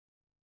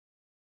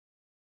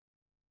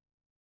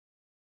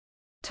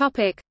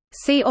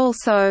See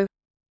also: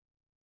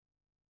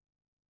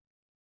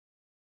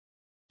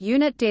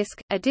 unit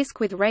disk, a disk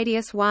with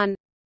radius 1.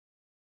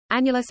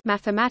 Annulus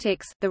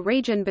mathematics, the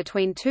region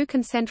between two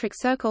concentric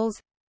circles.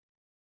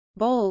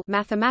 Ball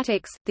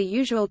mathematics, the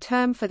usual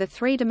term for the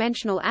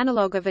three-dimensional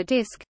analog of a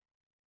disk.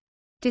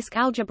 Disk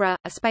algebra,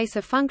 a space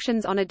of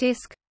functions on a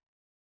disk.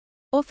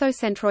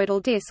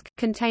 Orthocentroidal disk,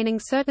 containing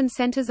certain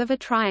centers of a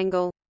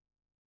triangle.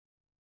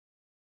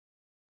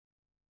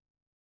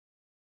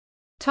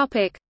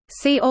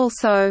 See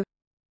also: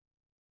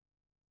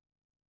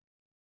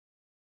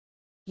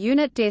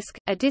 unit disk,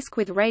 a disk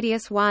with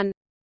radius 1.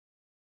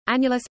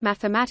 Annulus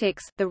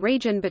mathematics, the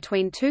region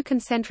between two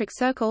concentric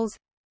circles.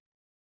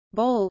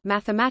 Ball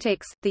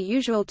mathematics, the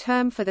usual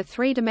term for the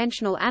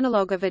three-dimensional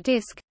analog of a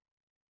disk.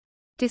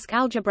 Disk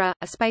algebra,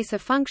 a space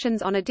of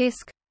functions on a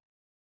disk.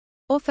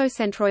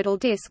 Orthocentroidal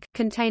disk,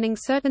 containing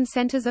certain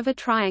centers of a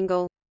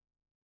triangle.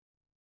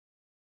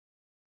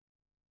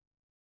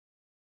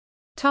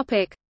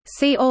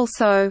 See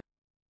also: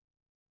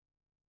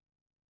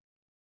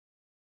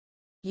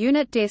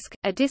 unit disk,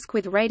 a disk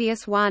with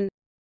radius 1.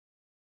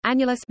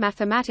 Annulus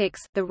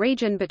mathematics, the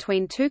region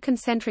between two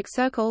concentric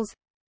circles.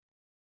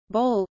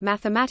 Ball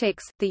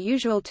mathematics, the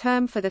usual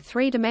term for the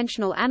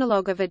three-dimensional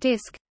analog of a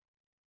disk.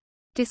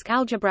 Disk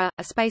algebra,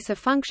 a space of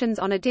functions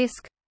on a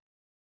disk.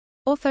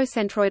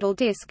 Orthocentroidal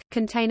disk,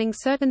 containing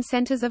certain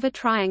centers of a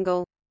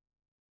triangle.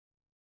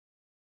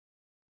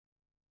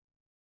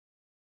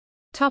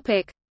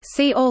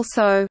 See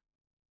also: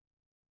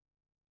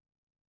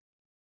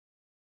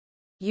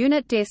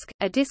 unit disk,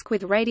 a disk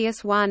with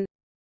radius 1.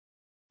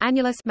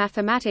 Annulus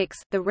mathematics,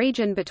 the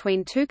region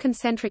between two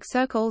concentric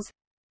circles.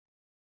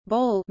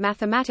 Ball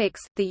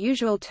mathematics, the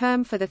usual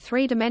term for the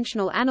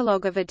three-dimensional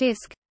analog of a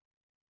disk.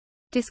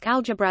 Disk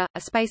algebra,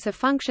 a space of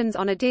functions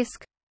on a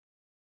disk.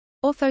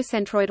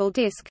 Orthocentroidal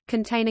disk,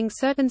 containing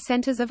certain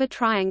centers of a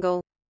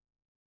triangle.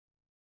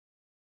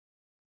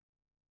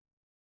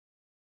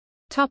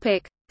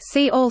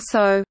 See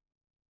also: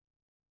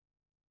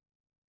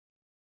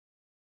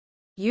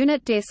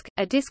 unit disk,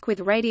 a disk with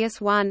radius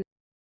 1.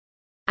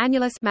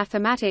 Annulus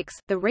mathematics,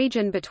 the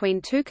region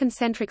between two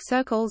concentric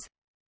circles.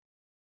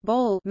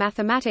 Ball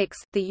mathematics,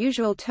 the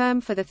usual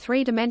term for the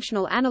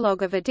three-dimensional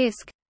analog of a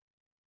disk.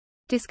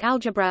 Disk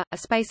algebra, a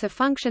space of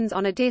functions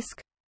on a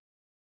disk.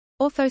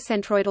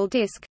 Orthocentroidal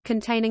disk,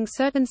 containing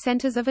certain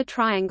centers of a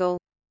triangle.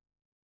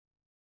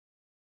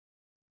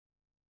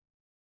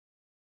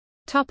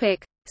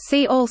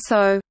 See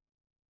also: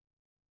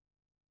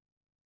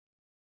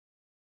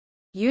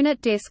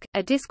 unit disk,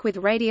 a disk with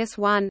radius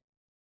 1.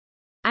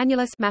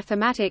 Annulus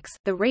mathematics,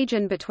 the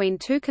region between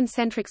two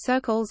concentric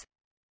circles.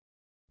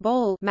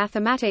 Ball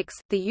mathematics,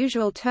 the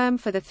usual term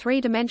for the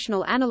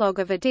three-dimensional analog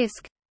of a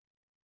disk.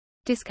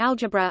 Disk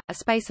algebra, a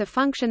space of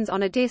functions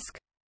on a disk.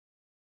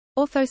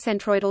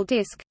 Orthocentroidal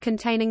disk,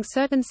 containing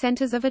certain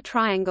centers of a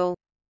triangle.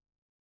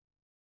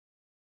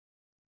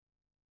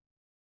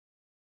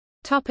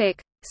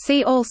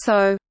 See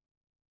also: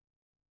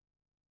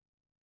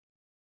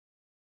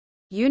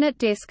 unit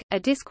disk, a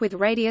disk with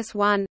radius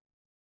 1.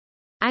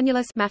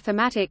 Annulus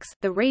mathematics,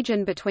 the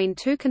region between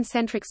two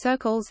concentric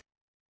circles.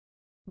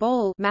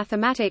 Ball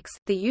mathematics,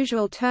 the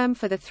usual term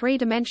for the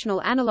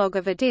three-dimensional analog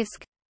of a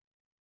disk.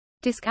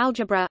 Disk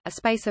algebra, a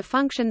space of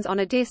functions on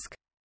a disk.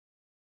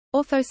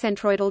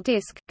 Orthocentroidal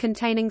disk,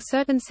 containing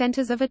certain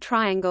centers of a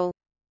triangle.